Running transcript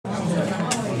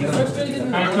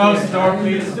Can you close the door,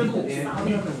 please?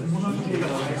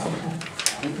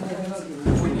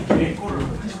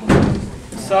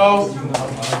 So,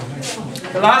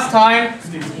 the last time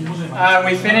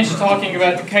we finished talking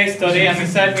about the case study and we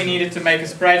said we needed to make a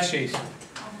spreadsheet.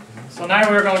 So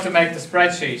now we're going to make the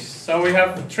spreadsheet. So we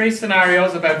have three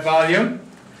scenarios about volume.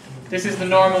 This is the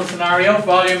normal scenario.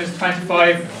 Volume is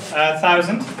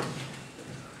 25,000.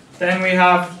 Then we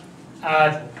have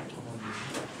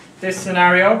this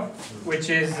scenario, which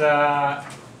is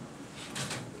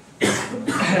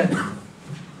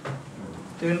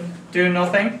do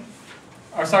nothing.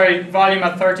 Or sorry, volume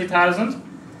at 30,000.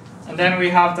 And then we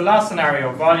have the last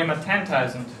scenario, volume at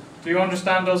 10,000. Do you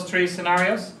understand those three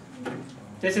scenarios?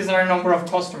 This is our number of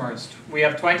customers. We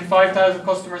have 25,000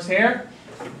 customers here.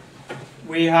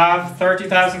 We have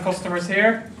 30,000 customers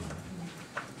here.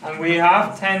 And we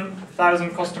have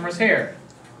 10,000 customers here.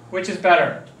 Which is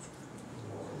better?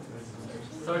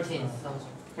 13,000.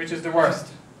 Which is the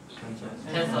worst?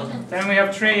 10,000. Then we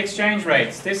have three exchange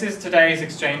rates. This is today's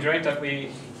exchange rate that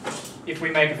if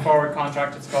we make a forward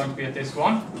contract, it's going to be at this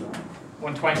one.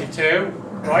 122,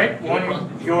 right?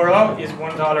 €1 is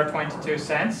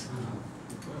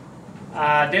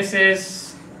 $1.22. This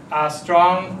is a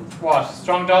strong, what?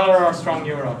 Strong dollar or strong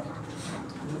euro?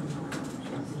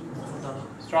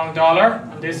 Strong dollar.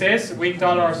 And this is weak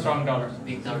dollar or strong dollar?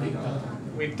 Weak dollar.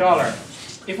 Weak dollar.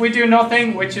 If we do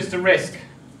nothing, which is the risk?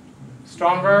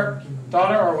 Stronger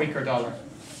dollar or weaker dollar?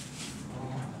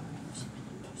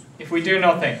 If we do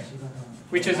nothing,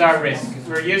 which is our risk?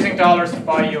 We're using dollars to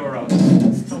buy euros.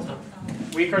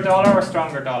 Weaker dollar or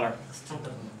stronger dollar?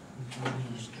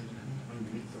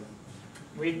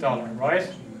 Weak dollar,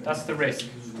 right? That's the risk.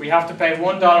 We have to pay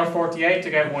 $1.48 to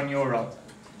get €1.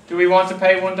 Do we want to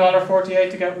pay $1.48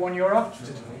 to get €1?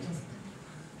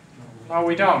 No,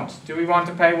 we don't. Do we want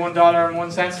to pay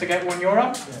 $1.01 to get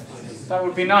 €1? That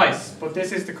would be nice, but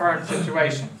this is the current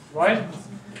situation, right?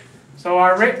 So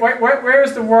our where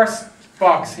is the worst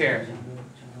box here?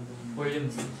 Volume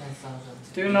 10,000.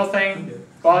 Do nothing,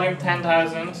 volume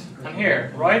 10,000, and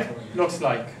here, right? Looks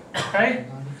like, okay?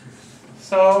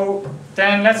 So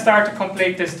then let's start to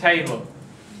complete this table.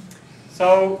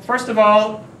 So first of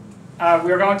all,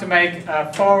 we're going to make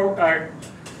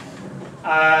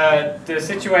the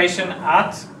situation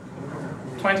at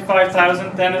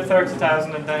 25,000, then at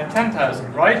 30,000, and then at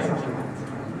 10,000, right?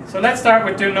 So let's start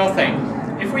with do nothing.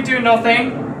 If we do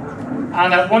nothing,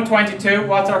 and at 122,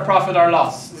 what's our profit or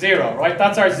loss? Zero, right?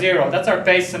 That's our zero. That's our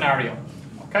base scenario,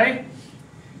 okay?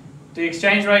 The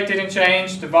exchange rate didn't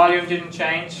change, the volume didn't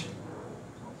change.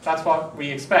 That's what we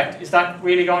expect. Is that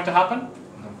really going to happen?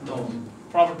 No.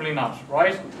 Probably not,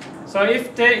 right? So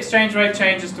if the exchange rate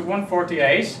changes to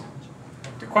 148,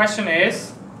 the question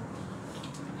is,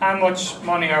 how much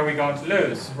money are we going to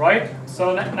lose, right?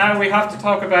 So now we have to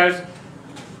talk about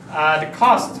the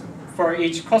cost for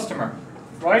each customer,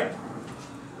 right?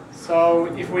 So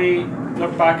if we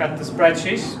look back at the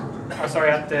spreadsheet, or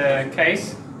sorry, at the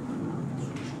case,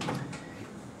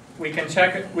 we can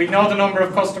check it. We know the number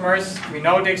of customers, we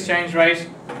know the exchange rate,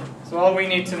 so all we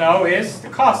need to know is the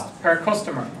cost per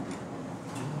customer.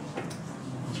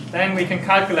 Then we can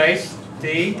calculate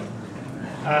the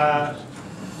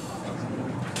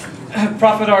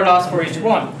profit or loss for each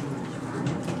one.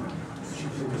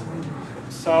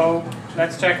 So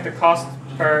let's check the cost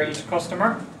per each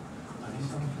customer.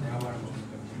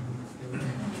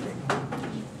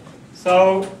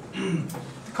 So the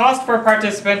cost per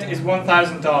participant is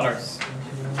 $1,000.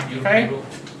 Okay?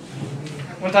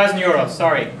 1,000 euros,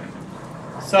 sorry.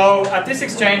 So at this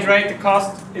exchange rate, the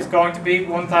cost is going to be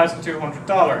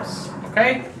 $1,200.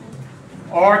 Okay?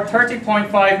 Or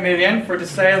 30.5 million for the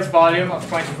sales volume of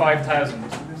 25,000.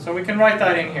 So we can write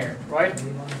that in here, right?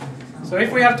 So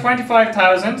if we have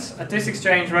 25,000 at this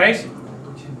exchange rate,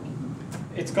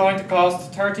 it's going to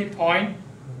cost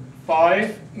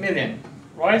 30.5 million,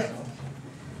 right?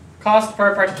 Cost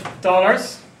per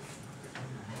dollars.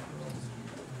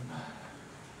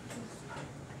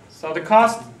 So the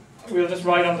cost, we'll just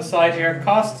write on the side here,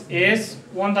 cost is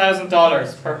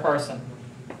 $1,000 per person.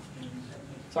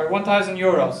 Sorry, 1,000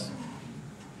 euros.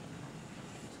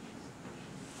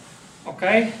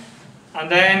 Okay, and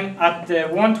then at the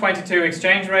 122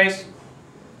 exchange rate,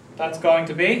 that's going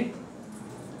to be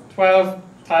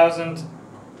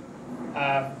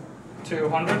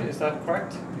 12,200. Is that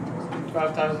correct?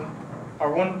 12,000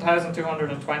 or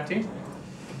 1,220.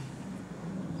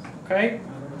 Okay,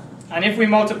 and if we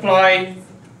multiply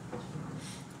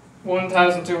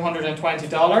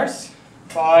 $1,220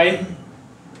 by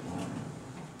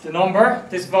the number,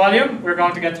 this volume, we're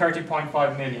going to get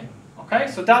 30.5 million. Okay,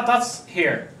 so that's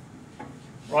here,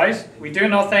 right? We do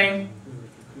nothing,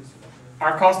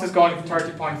 our cost is going to be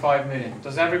 30.5 million.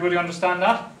 Does everybody understand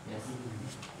that? Yes.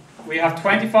 We have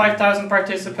 25,000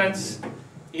 participants.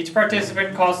 Each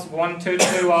participant costs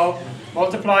 1,220.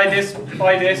 Multiply this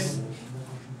by this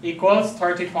equals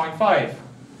 30.5. Do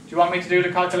you want me to do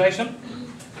the calculation?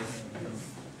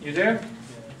 You do?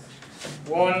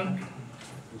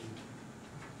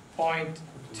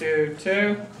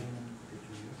 1.22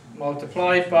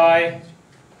 multiplied by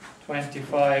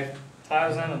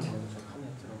 25,000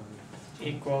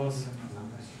 equals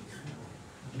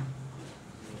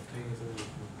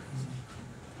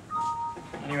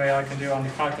anyway I can do on the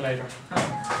calculator.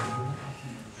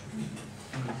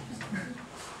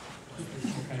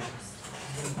 Okay.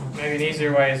 Maybe an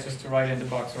easier way is just to write in the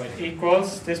box, right?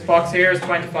 Equals, this box here is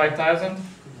 25,000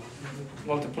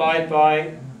 multiplied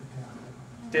by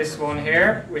this one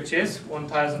here, which is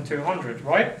 1,200,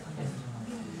 right?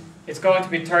 It's going to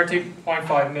be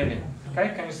 30.5 million.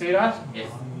 Okay, can you see that?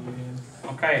 Yes.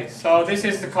 Okay, so this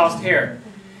is the cost here.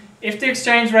 If the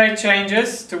exchange rate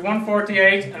changes to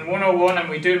 148 and 101 and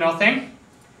we do nothing,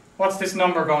 what's this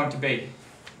number going to be?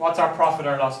 What's our profit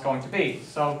or loss going to be?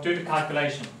 So do the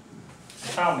calculation.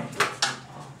 Tell me.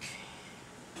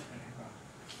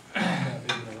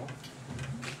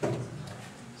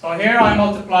 So here I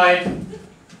multiplied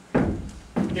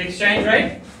the exchange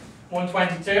rate,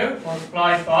 122,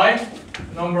 multiplied by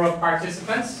the number of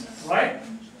participants, right?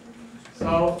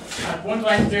 So at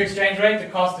 122 exchange rate, the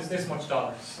cost is this much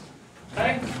dollars.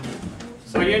 Okay?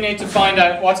 So you need to find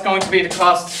out what's going to be the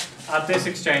cost at this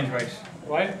exchange rate,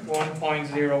 right?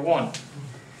 1.01.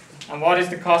 And what is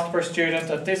the cost per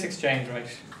student at this exchange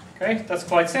rate? Okay, that's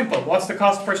quite simple. What's the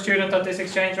cost per student at this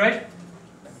exchange rate?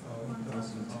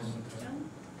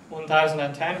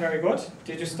 1,010, very good.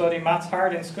 Did you study maths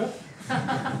hard in school?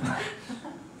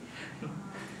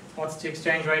 What's the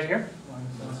exchange rate here?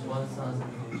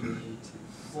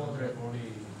 1,400.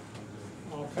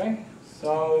 Okay,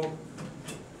 so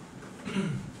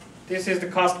this is the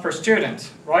cost per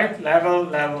student, right? Level,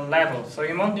 level, level. So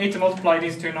you need to multiply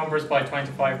these two numbers by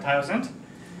 25,000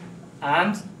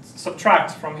 and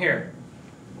subtract from here.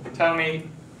 Tell me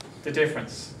the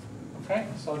difference. Okay,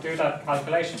 so do that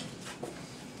calculation.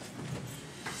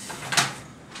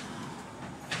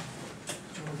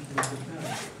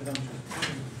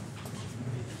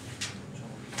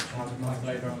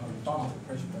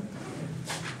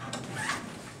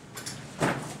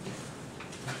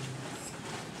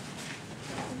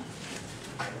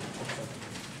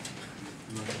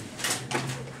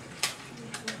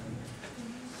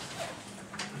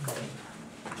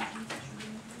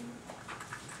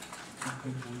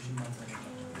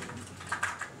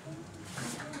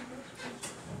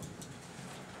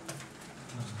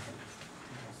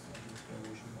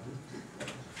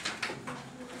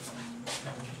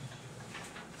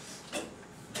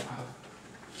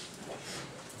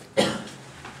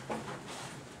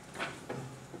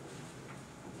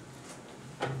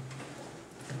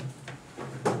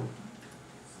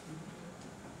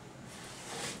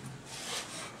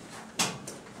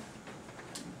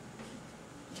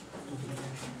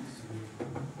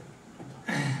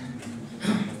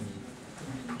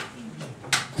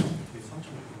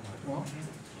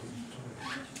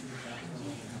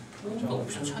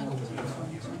 옵션 차이가 뭐야?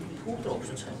 호흡들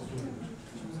옵션 차이가 뭐야?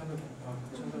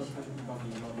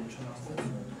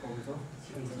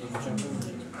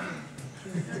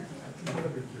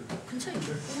 큰 차이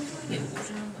이게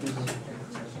옵션한 거야?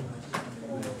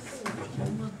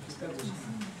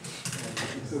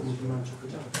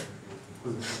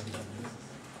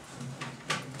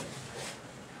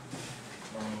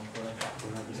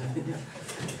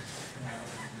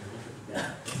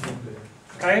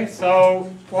 Okay, so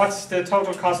what's the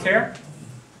total cost here?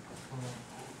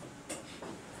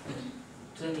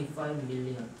 25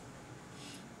 million.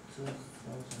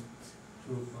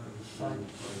 2,005.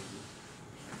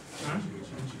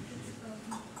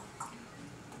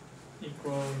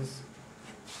 Equals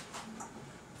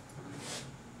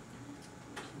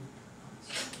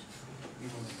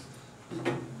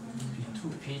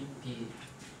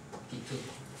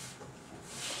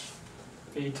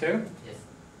B2. Yes.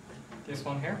 This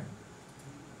one here.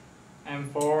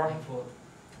 M4. For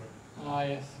Ah,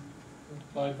 yes.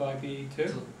 Multiplied by B2.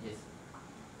 2. Yes.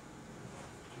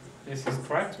 This is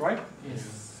correct, right?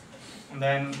 Yes. And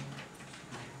then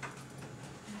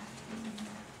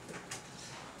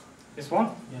this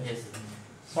one. Yes.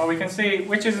 So we can see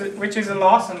which is a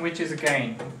loss and which is a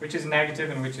gain, which is negative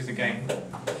and which is a gain.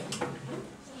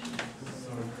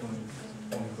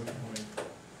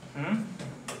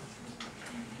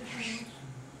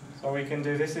 So we can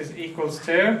do this is equals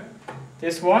to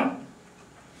this one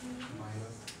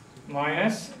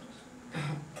minus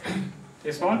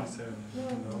This one?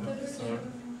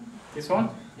 This one?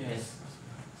 Yes.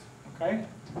 Okay.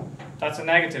 That's a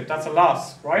negative. That's a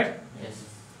loss, right? Yes.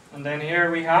 And then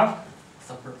here we have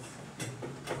Surplus.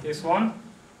 this one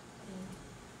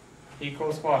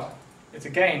equals what? It's a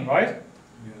gain, right?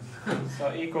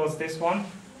 So equals this one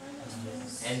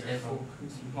And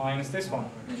minus this one.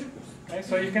 Okay,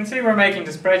 so you can see we're making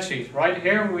the spreadsheet. Right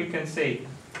here we can see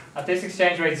at this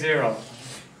exchange rate 0,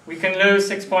 we can lose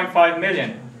 6.5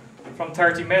 million from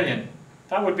 30 million.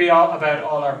 That would be about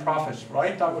all our profit,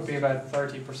 right? That would be about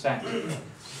 30%.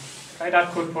 Okay,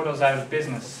 that could put us out of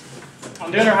business.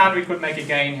 On the other hand, we could make a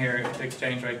gain here if the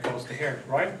exchange rate goes to here,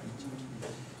 right?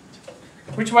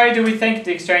 Which way do we think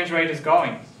the exchange rate is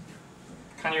going?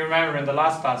 Can you remember in the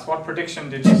last class, what prediction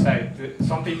did you say?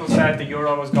 Some people said the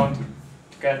euro was going to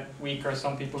get weaker,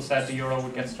 some people said the euro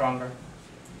would get stronger.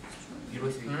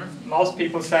 Most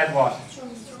people said what?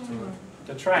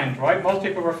 The trend, right? Most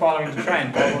people were following the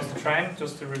trend. What was the trend?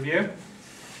 Just to review.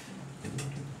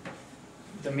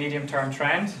 The medium-term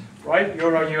trend, right?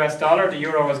 Euro, US dollar, the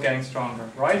euro was getting stronger,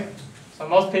 right? So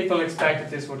most people expected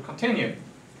this would continue.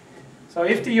 So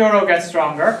if the euro gets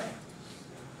stronger,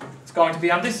 it's going to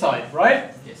be on this side,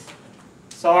 right? Yes.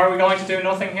 So are we going to do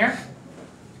nothing here?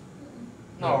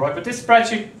 No, right? But this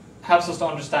spreadsheet helps us to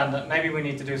understand that maybe we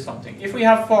need to do something. If we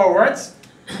have forwards,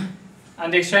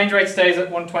 and the exchange rate stays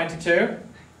at 122,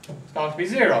 it's going to be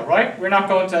 0, right? We're not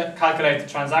going to calculate the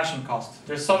transaction cost.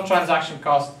 There's some transaction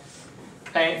cost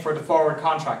paying for the forward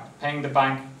contract, paying the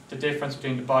bank the difference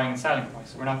between the buying and selling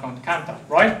price. We're not going to count that,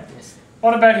 right? Yes.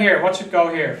 What about here? What should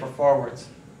go here for forwards?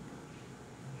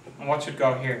 And what should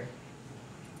go here?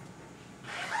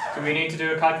 Do we need to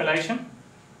do a calculation?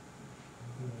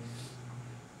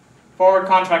 Forward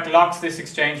contract locks this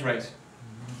exchange rate.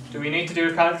 Do we need to do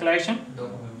a calculation? No.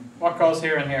 What goes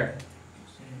here and here?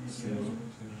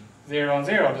 0 and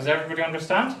 0. Does everybody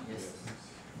understand? Yes.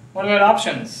 What about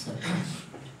options?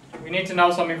 We need to know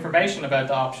some information about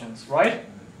the options, right?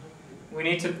 We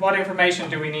need to. What information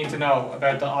do we need to know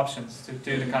about the options to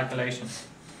do the calculation?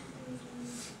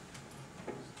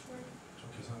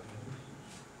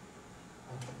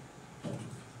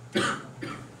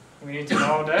 We need to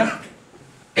know the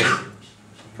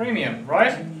premium,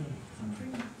 right?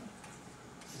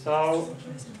 So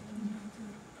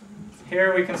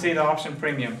here we can see the option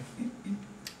premium.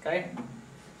 Okay.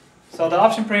 So the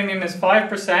option premium is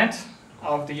 5%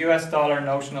 of the US dollar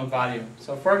notional value.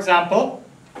 So for example,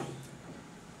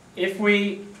 if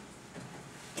we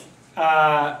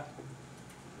 5%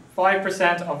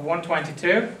 of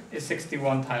 122 is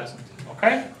 61,000.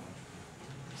 Okay?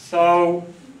 So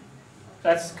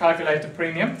let's calculate the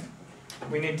premium.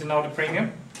 We need to know the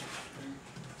premium.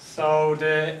 So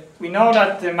we know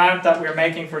that the amount that we're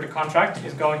making for the contract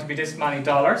is going to be this many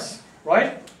dollars,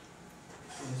 right?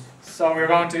 So we're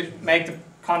going to make the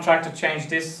contract to change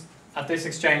this at this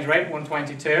exchange rate,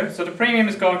 122. So the premium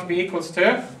is going to be equals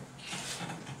to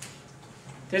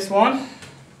this one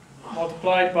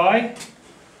multiplied by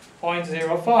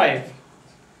 0.05.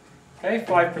 Okay,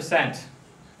 5%.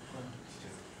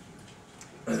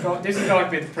 This is going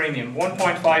to be the premium,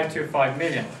 1.525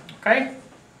 million. Okay?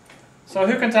 So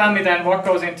who can tell me then what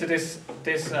goes into this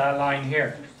line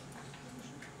here?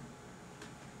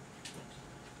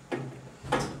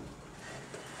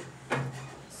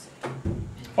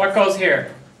 What goes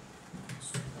here?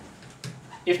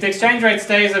 If the exchange rate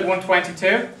stays at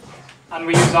 122 and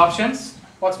we use options,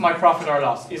 what's my profit or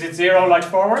loss? Is it 0 like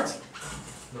forwards?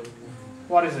 No.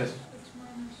 What is it?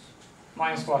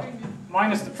 Minus what?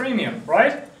 Minus the premium,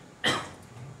 right?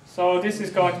 So this is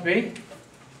going to be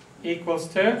equals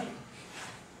to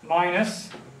minus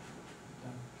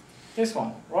this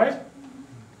one, right?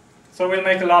 So we'll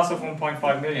make a loss of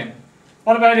 1.5 million.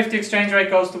 What about if the exchange rate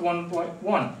goes to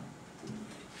 1.1?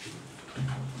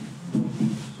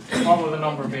 What will the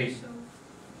number be?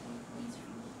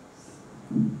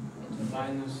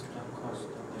 Minus the cost of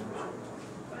the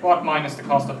option. What minus the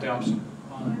cost of the option?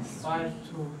 5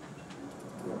 to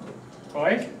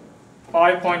Right?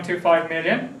 5.25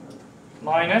 million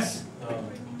minus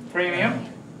premium.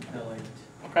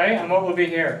 Okay, and what will be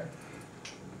here?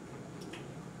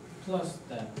 plus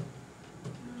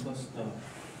the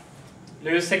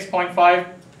Lose 6.5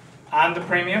 and the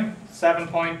premium,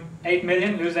 7.8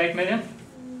 million, lose 8 million.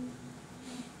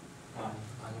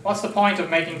 What's the point of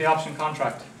making the option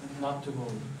contract? not to go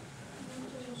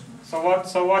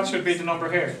So what should be the number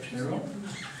here? 0.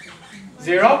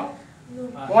 0?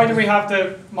 Why do we have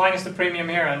the minus the premium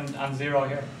here and 0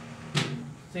 here?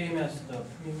 Same as the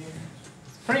premium.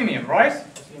 Premium, right?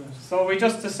 Same as So we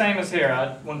just the same as here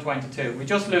at 122. We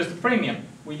just lose the premium.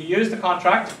 We use the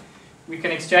contract we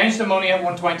can exchange the money at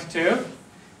 122,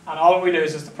 and all we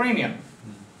lose is the premium.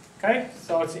 Okay,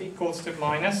 so it's equals to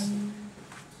minus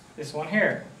this one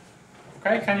here.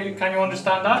 Okay, can you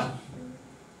understand that?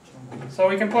 So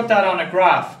we can put that on a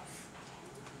graph,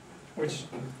 which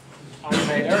I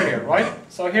made earlier, right?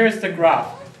 So here's the graph.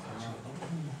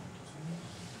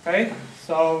 Okay,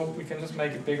 so we can just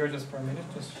make it bigger just for a minute.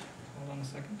 Just hold on a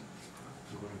second.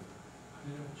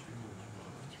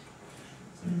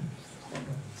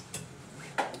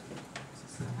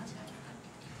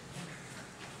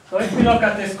 So if we look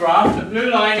at this graph, the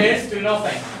blue line is do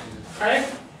nothing. Okay,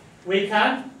 you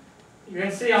can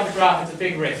see on the graph it's a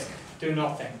big risk. Do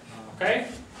nothing. Okay,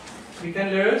 we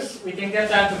can get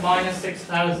down to minus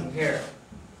 6,000 here.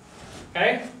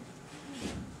 Okay.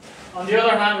 On the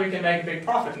other hand, we can make a big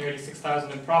profit, nearly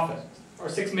 6,000 in profit, or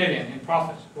 6 million in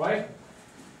profit, right?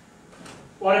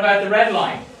 What about the red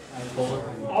line?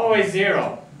 Always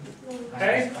 0.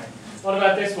 Okay? What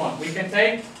about this one? We can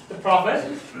take the profit,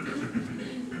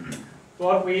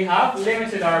 but we have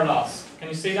limited our loss. Can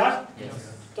you see that?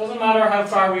 Yes. Doesn't matter how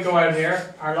far we go out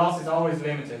here, our loss is always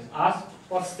limited. At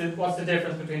what's the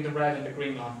difference between the red and the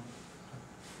green line?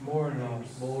 More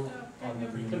on the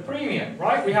green. The premium,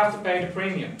 right? We have to pay the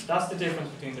premium. That's the difference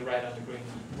between the red and the green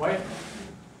line, right?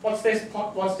 What's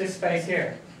this space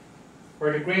here?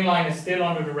 Where the green line is still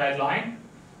under the red line.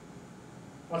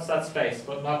 What's that space,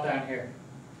 but not down here?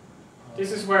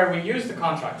 This is where we use the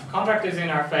contract. The contract is in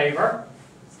our favor.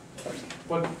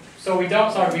 But so we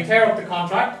tear up the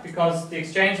contract because the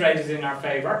exchange rate is in our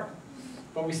favor,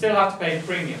 but we still have to pay the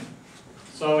premium.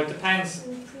 So it depends.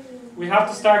 We have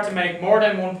to start to make more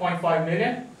than 1.5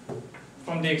 million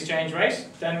from the exchange rate,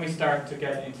 then we start to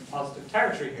get into positive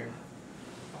territory here.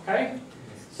 Okay?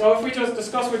 So if we just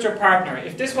discuss with your partner,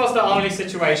 if this was the only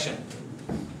situation,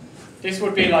 this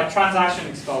would be like transaction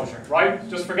exposure, right?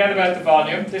 Just forget about the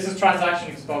volume. This is transaction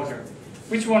exposure.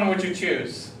 Which one would you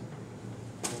choose?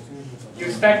 You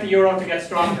expect the euro to get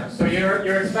stronger. So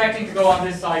you're expecting to go on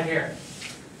this side here.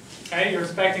 Okay? You're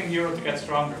expecting the euro to get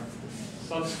stronger.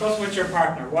 So discuss with your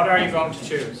partner. What are you going to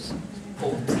choose?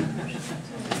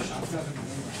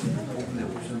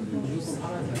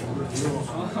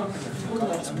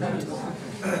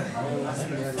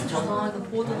 저상황에서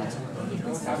보호도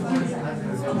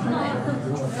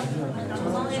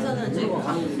저상황에서는 이제 좀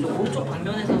오른쪽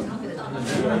방면에서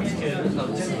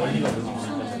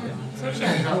솔직히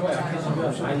아니라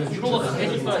유로가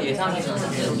강해질 거라 예상해서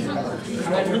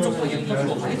오른쪽 방향이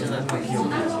유로가 강해지잖아요.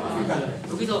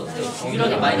 여기서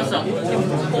유일하게 마이너스랑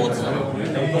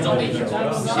포워드는 고정돼 있죠.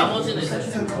 나머지는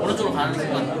오른쪽으로 가는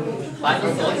순간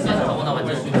마이너스 어디까지 가거나 완전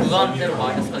무한대로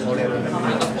마이너스까지 가요.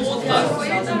 그러니까 포워드가 이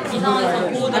상황에서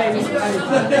포워드를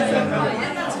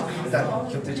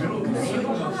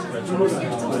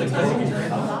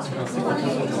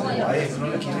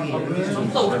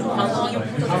전부 다 오른쪽 가는 상황이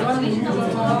반대로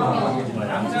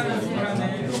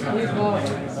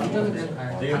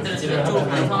지금 왼쪽으로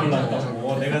가는 상황이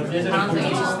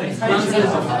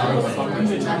파란색이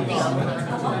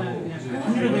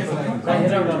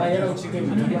나 얘랑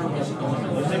지금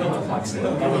언제가 좀 빡친다.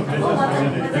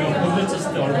 내가 먼저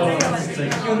쳤을 때 얼마나 진짜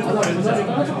키우는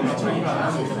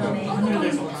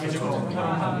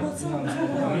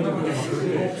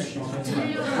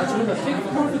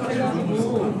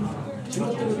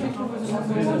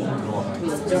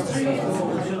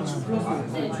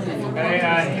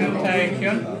Okay,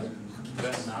 Hyun,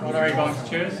 what are you going to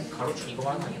choose? 가로축 이거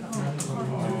하는 거야.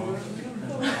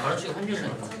 가로축이 환율은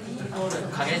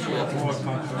강해져야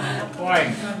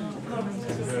Why?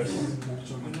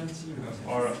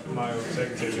 Or my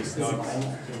objective is not,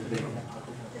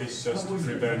 it's just to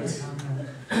prevent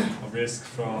a risk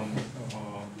from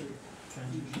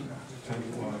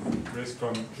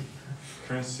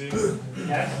currency.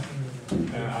 Yes.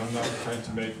 And I'm not trying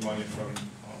to make money from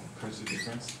currency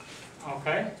difference.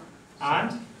 Okay.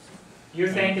 And you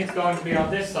think it's going to be on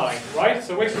this side, right?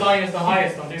 So which line is the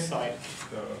highest on this side?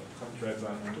 The red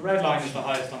line. The red line is the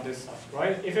highest on this side,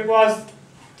 right? If it was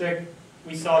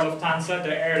we saw Lufthansa,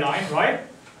 the airline, right?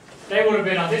 They would have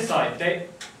been on this side.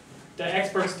 The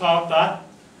experts thought that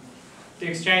the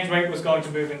exchange rate was going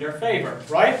to move in their favor,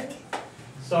 right?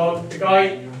 So the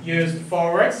guy used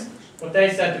forwards, but they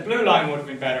said the blue line would have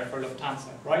been better for Lufthansa,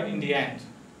 right, in the end.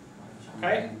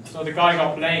 Okay? So the guy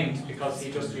got blamed because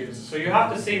he just used. So you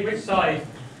have to see which side,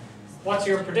 what's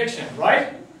your prediction,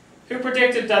 right? Who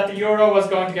predicted that the euro was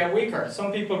going to get weaker?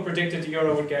 Some people predicted the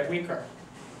euro would get weaker.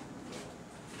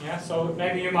 Yeah, so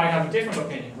maybe you might have a different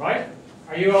opinion, right?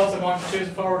 Are you also going to choose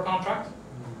a forward contract?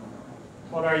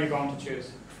 What are you going to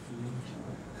choose?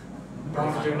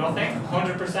 Going to do nothing?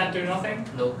 100% do nothing?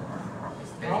 No.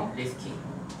 No? 리스키.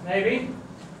 Maybe.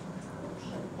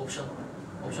 옵션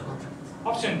컨트랙트.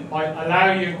 Option might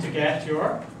allow you to get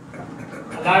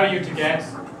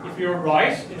if you're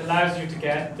right, it allows you to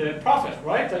get the profit,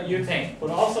 right, that you think, but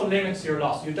also limits your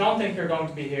loss. You don't think you're going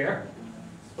to be here,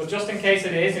 but just in case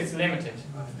it is, it's limited.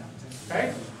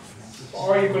 Okay?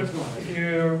 Or you could, if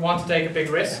you want to take a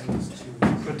big risk,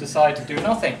 you could decide to do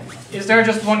nothing. Is there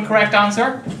just one correct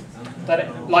answer?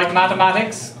 That, like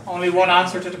mathematics, only one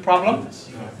answer to the problem?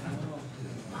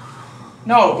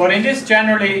 No, but in this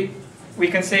generally, we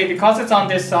can see because it's on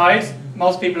this side,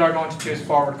 most people are going to choose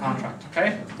forward contract.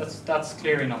 Okay, that's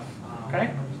clear enough.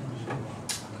 Okay,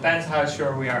 depends how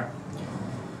sure we are.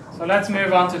 So let's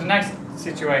move on to the next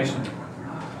situation.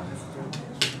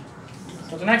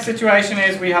 So the next situation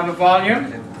is we have a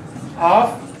volume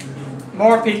of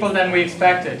more people than we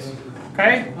expected.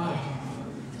 Okay,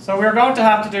 so we're going to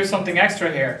have to do something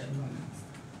extra here.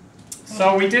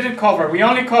 So we didn't cover. We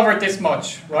only covered this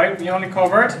much, right? We only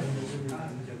covered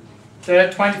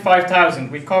the 25,000.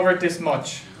 We covered this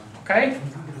much. Okay?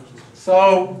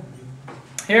 So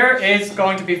here is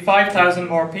going to be 5,000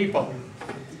 more people.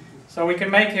 So we can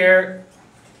make here,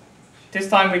 this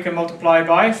time we can multiply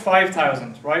by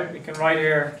 5,000, right? We can write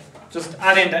here, just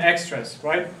add in the extras,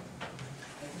 right?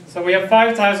 So we have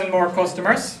 5,000 more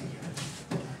customers.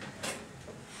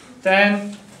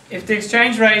 Then if the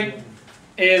exchange rate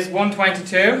is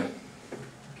 122,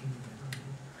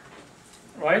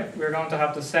 right, we're going to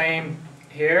have the same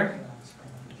here.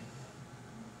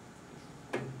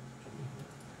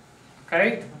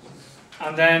 Okay,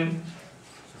 and then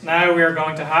now we're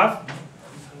going to have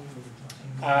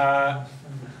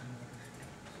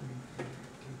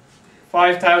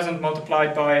 5,000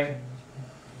 multiplied by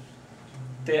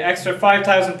the extra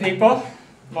 5,000 people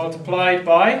multiplied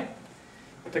by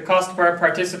the cost per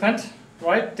participant,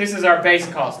 right? This is our base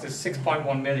cost, is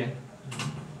 6.1 million.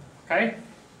 Okay,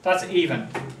 that's even.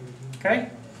 Okay,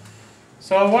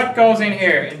 so what goes in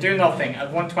here in do nothing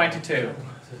at 122?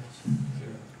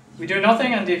 We do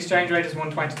nothing and the exchange rate is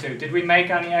 122. Did we make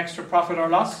any extra profit or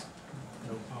loss?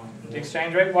 The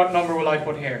exchange rate, what number will I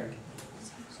put here?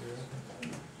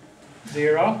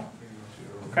 0.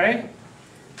 Okay,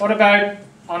 what about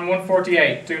on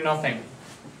 148, do nothing?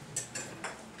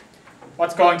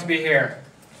 What's going to be here?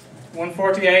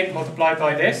 148 multiplied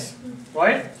by this,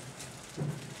 right?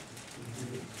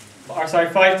 Or sorry,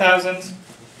 5,000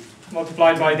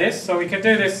 multiplied by this. So we can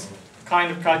do this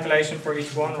kind of calculation for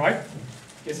each one, right?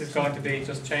 This is going to be,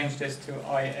 just change this to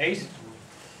I8.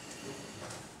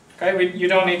 Okay, you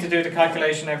don't need to do the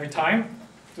calculation every time.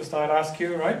 Just I'll ask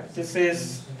you, right? This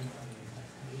is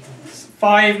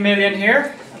 5 million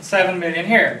here and 7 million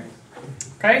here.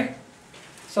 Okay?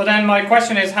 So then my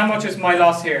question is, how much is my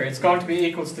loss here? It's going to be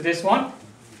equals to this one.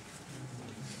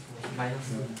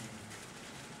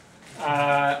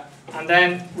 And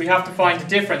then we have to find the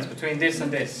difference between this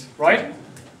and this, right?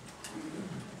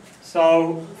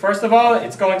 So first of all,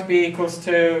 it's going to be equals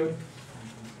to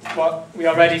what we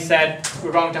already said.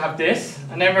 We're going to have this,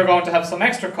 and then we're going to have some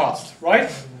extra cost, right?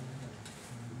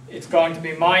 It's going to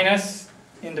be minus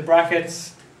in the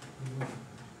brackets,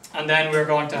 and then we're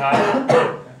going to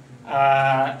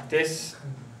have this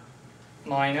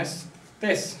minus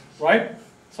this, right?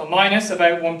 So minus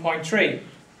about 1.3.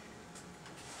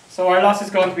 So our loss is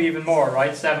going to be even more,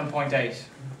 right? 7.8.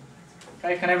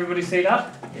 Okay, can everybody see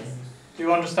that? Yes. Do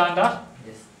you understand that?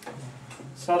 Yes.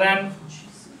 So then,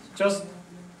 just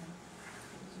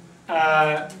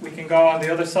we can go on the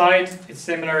other side. It's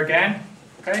similar again.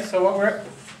 Okay, so what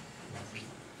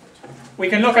we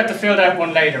can look at the filled out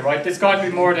one later, right? It's going to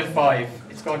be more than 5.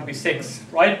 It's going to be 6,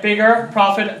 right? Bigger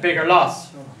profit, bigger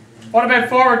loss. What about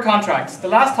forward contracts? The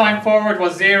last time forward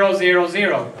was 0, 0,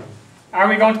 0. Are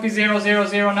we going to be 0, 0,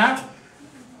 0 now?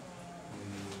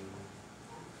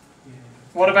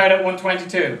 What about at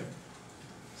 122?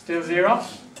 Still 0?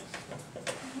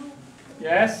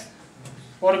 Yes?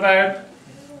 What about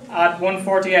at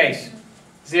 148?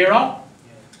 0?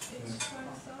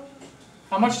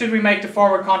 How much did we make the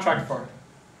forward contract for?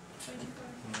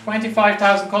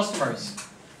 25,000 customers.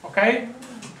 Okay?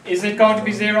 Is it going to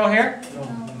be 0 here? No.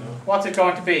 What's it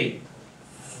going to be?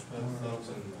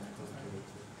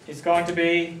 It's going to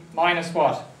be minus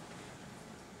what?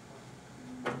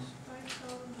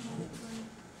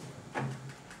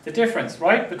 The difference,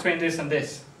 right, between this and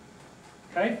this.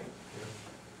 Okay?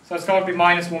 So it's going to be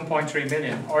minus 1.3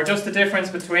 million. Or just the difference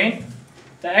between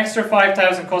the extra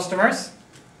 5,000 customers,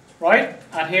 right?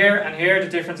 And here the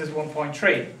difference is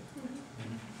 1.3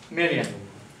 million.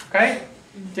 Okay?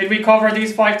 Did we cover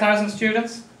these 5,000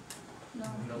 students?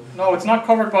 No, it's not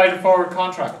covered by the forward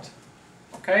contract.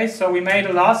 Okay, so we made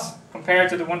a loss compared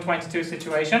to the 122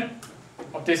 situation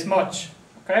of this much.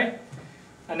 Okay?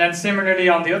 And then similarly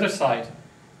on the other side.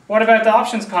 What about the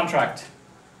options contract?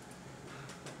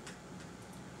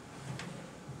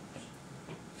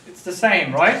 It's the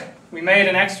same, right? We made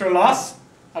an extra loss.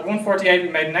 At 148 we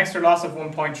made an extra loss of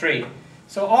 1.3.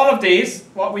 So all of these,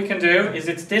 what we can do is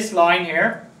it's this line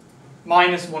here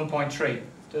minus 1.3.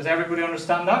 Does everybody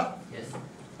understand that? Yes.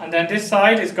 And then this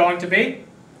side is going to be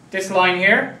this line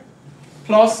here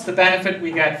plus the benefit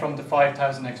we get from the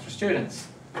 5,000 extra students.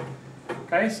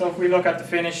 Okay, so if we look at the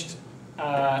finished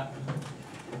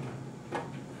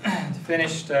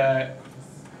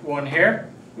one here,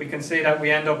 we can see that we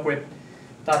end up with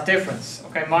that difference.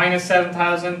 Okay, minus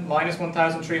 7,000, minus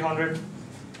 1,300.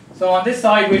 So on this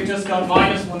side we've just got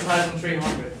minus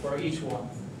 1,300 for each one.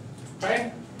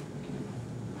 Okay?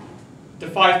 The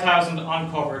 5,000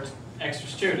 uncovered extra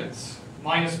students.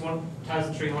 Minus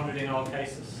 1,300 in all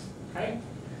cases. Okay?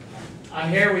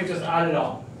 And here we've just added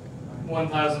on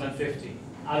 1,050.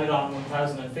 Added on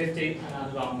 1,050 and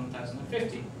added on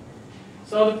 1,050.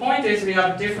 So the point is we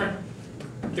have a different,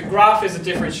 the graph is a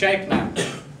different shape now.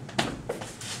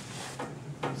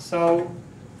 So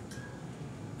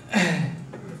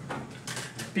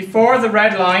before the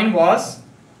red line was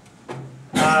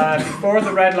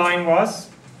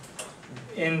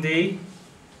in the,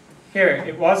 here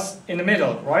it was in the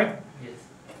middle, right? Yes.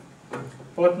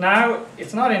 But now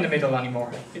it's not in the middle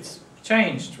anymore. It's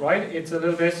changed, right? It's a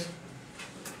little bit.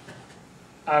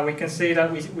 We can see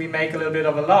that we make a little bit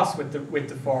of a loss with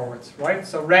the forwards, right?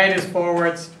 So red is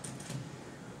forwards,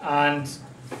 and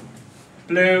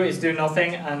blue is do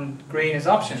nothing, and green is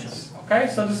options. Okay,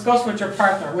 so discuss with your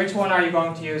partner. Which one are you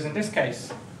going to use in this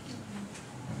case?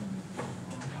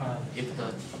 If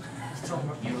the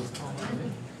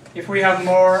If we have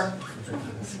more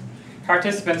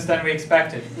participants than we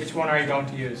expected, which one are you going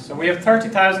to use? So we have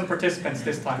 30,000 participants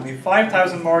this time. We have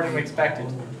 5,000 more than we expected.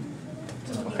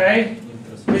 Okay,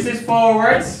 this is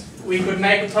forwards. We could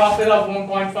make a profit of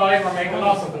 1.5 or make a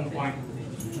loss of 1.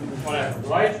 Whatever,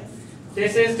 right?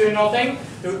 This is do nothing.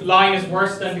 The line is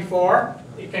worse than before.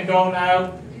 It can go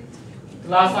now. The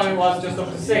last time it was just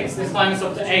up to 6. This time it's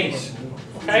up to 8.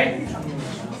 Okay?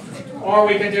 Or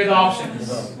we can do the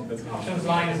options. Options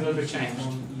line is a little bit changed.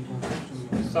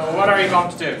 So what are you going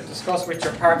to do? Discuss with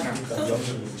your partner. In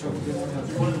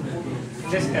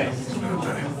this case.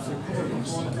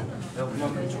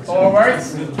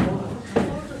 Forwards.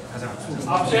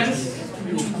 Options.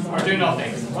 Or do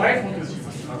nothing. Right?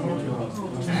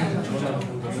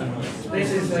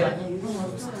 This is the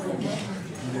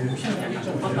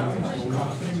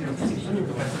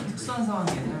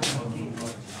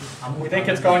we think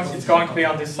it's going to be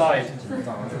on this side.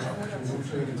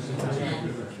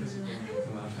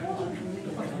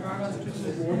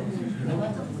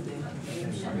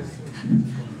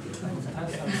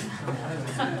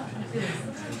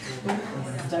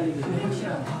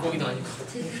 거기도 아니고.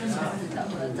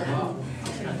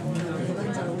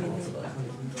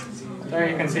 There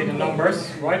you can see the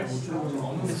numbers, right?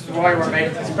 This is why we're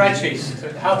making a spreadsheet,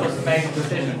 to help us to make a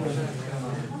decision.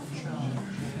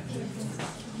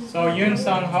 So Yoon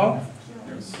Sung Ho,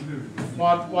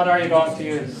 what are you going to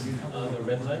use? The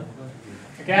red line.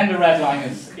 Again, the red line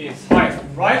is higher,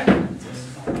 right?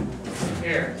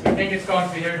 Here, you think it's going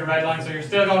to be here, the red line, so you're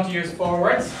still going to use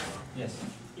forwards. Yes.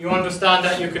 You understand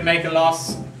that you can make a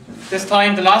loss. This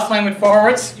time, the last time with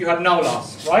forwards, you had no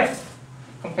loss, right?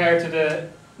 Compared to the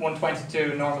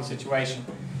 122 normal situation.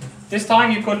 This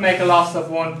time you could make a loss of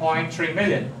 1.3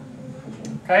 million.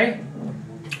 Okay?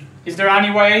 Is there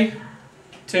any way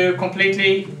to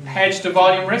completely hedge the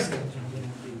volume risk?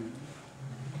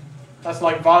 That's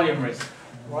like volume risk,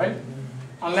 right?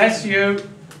 Unless you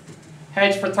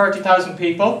hedge for 30,000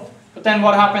 people, but then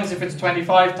what happens if it's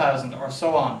 25,000 or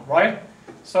so on, right?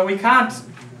 So we can't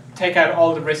take out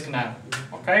all the risk now.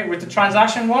 Okay? With the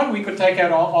transaction one, we could take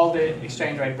out all the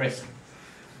exchange rate risk.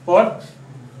 But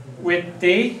with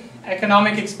the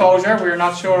economic exposure, we're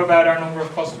not sure about our number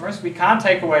of customers. We can't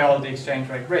take away all the exchange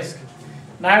rate risk.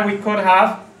 Now we could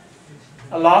have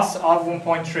a loss of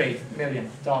 $1.3 million,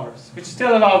 which is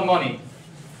still a lot of money.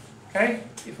 Okay,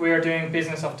 if we are doing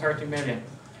business of 30 million.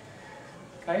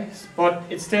 Okay, but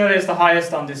it still is the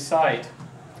highest on this side.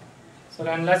 So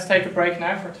then let's take a break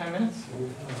now for 10 minutes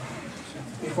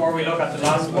before we look at the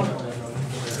last one.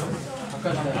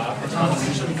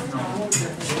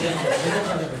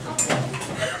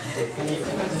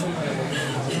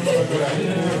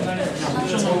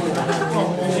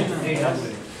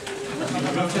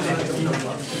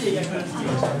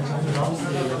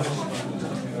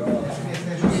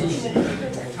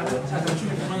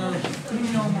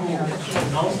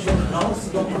 아,